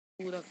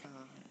पूरा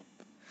कहाँ है?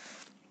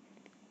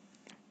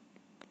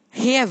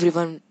 Hey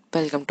everyone,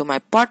 welcome to my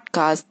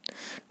podcast.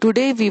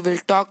 Today we will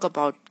talk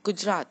about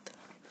Gujarat.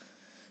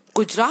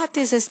 Gujarat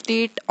is a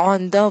state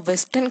on the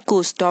western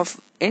coast of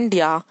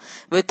India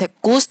with a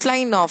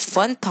coastline of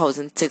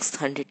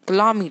 1,600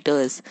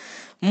 kilometers,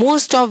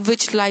 most of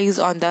which lies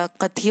on the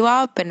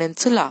Kathiawar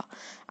Peninsula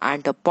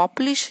and a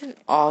population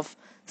of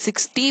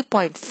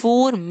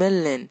 60.4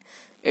 million.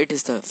 It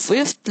is the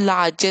fifth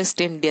largest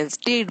Indian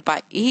state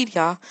by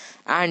area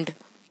and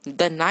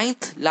the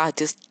ninth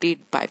largest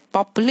state by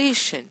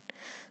population.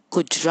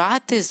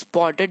 Gujarat is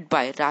bordered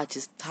by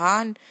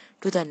Rajasthan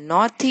to the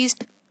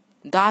northeast,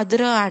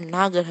 Dadra and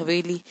Nagar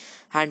Haveli,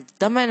 and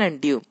Daman and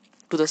Diu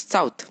to the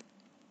south,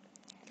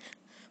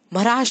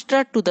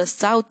 Maharashtra to the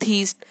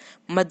southeast,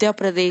 Madhya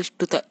Pradesh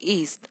to the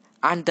east,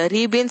 and the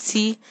Arabian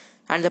Sea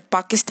and the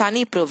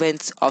Pakistani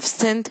province of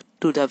Sindh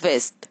to the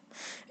west.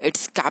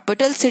 Its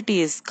capital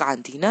city is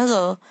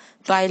Gandhinagar,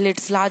 while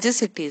its largest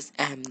city is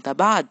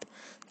Ahmedabad.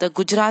 The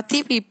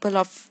Gujarati people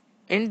of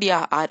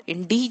India are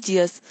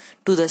indigenous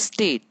to the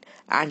state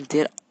and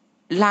their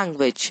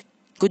language.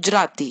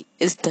 Gujarati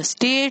is the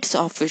state's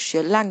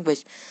official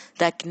language.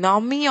 The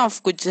economy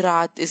of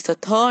Gujarat is the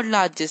third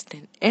largest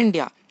in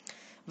India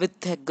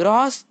with a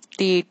gross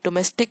state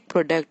domestic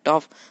product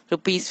of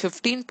rupees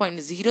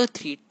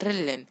 15.03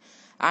 trillion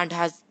and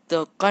has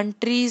the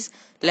country's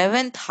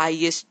 11th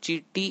highest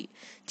GSDP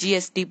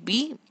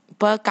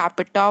per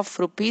capita of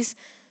rupees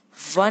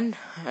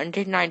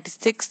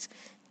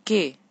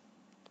 196k.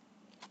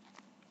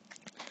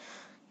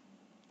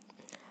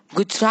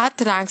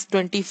 Gujarat ranks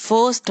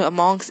 21st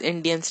amongst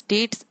Indian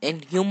states in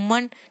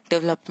Human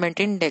Development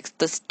Index.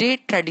 The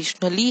state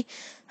traditionally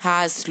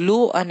has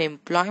low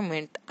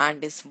unemployment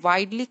and is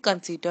widely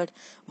considered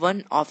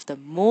one of the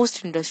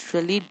most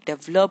industrially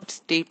developed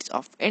states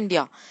of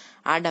India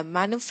and a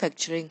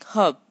manufacturing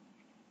hub.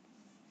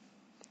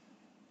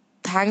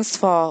 Thanks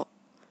for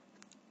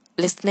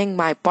listening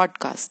my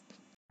podcast.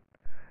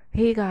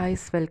 Hey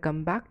guys,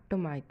 welcome back to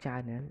my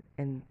channel.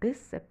 In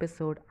this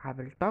episode, I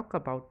will talk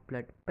about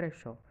blood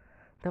pressure.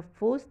 The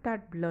force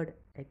that blood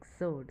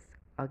exerts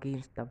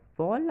against the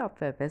wall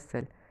of a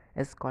vessel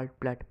is called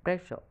blood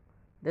pressure.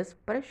 This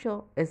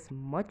pressure is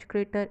much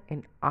greater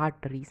in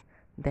arteries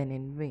than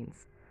in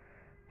veins.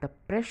 The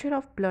pressure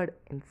of blood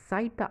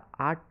inside the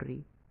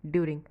artery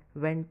during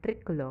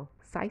ventricular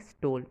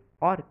systole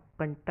or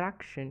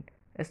contraction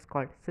is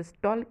called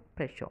systolic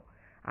pressure,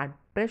 and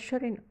pressure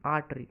in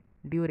artery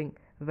during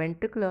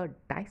ventricular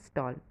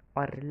diastole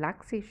or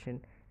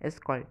relaxation is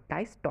called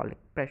diastolic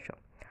pressure.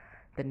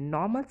 The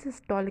normal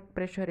systolic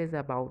pressure is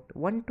about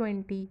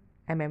 120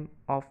 mm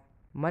of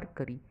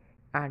mercury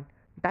and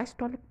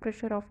diastolic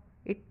pressure of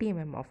 80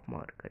 mm of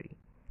mercury.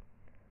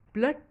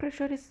 Blood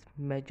pressure is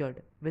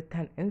measured with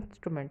an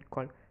instrument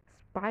called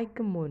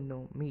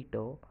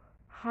sphygmomanometer.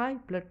 High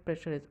blood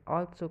pressure is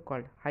also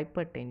called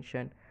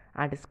hypertension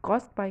and is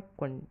caused by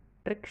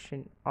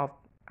contraction of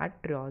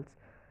arterioles,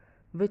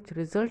 which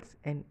results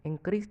in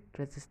increased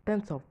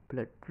resistance of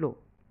blood flow.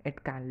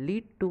 It can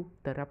lead to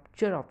the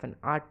rupture of an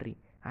artery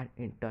and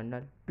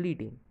internal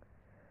bleeding.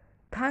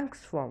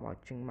 Thanks for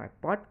watching my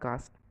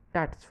podcast.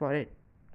 That's for it.